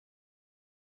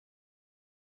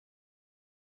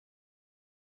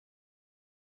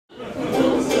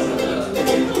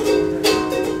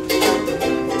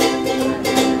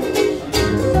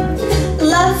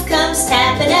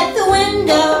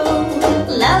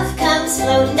bubbles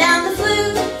floating down the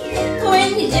flue.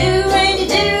 When you do, when you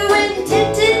do, when you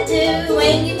do,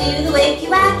 when you do the Wicky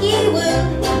Wacky woo.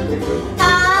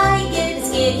 I get as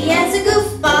giddy as a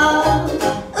goofball,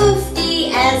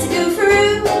 oofty as a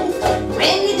goofaroo.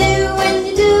 When you do, when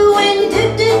you do, when you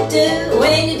do,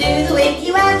 when you do the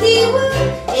Wicky Wacky woo.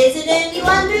 Is it any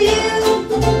wonder you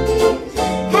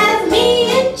have me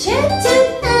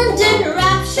enchanted and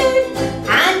enraptured?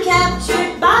 I'm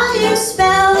captured by your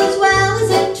spell as well as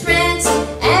entranced,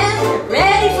 and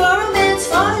ready for romance,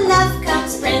 for love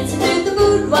comes prancing through the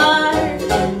boudoir,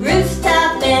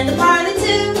 rooftop and the parlor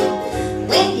too.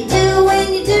 When you do,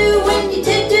 when you do, when you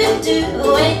do,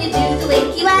 when you do the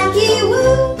Wicky Wacky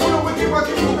woo. Wicky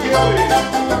Wacky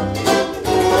Ukulele.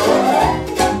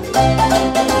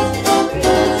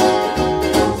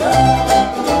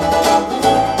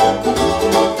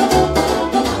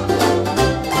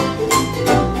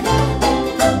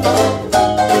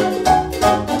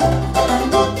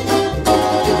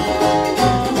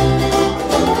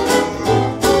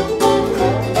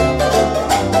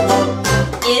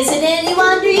 Is it any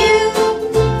wonder you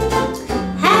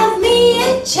have me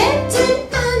enchanted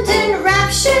and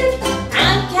enraptured?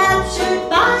 I'm captured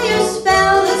by your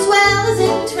spell as well as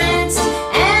entranced,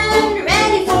 and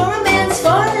ready for romance,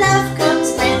 for love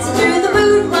comes prancing through the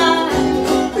boudoir,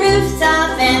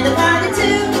 rooftop and the party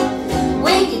too.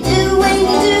 When you do, when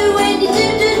you do, when you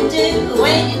do,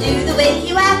 when you do the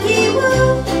Wicky Wacky woo.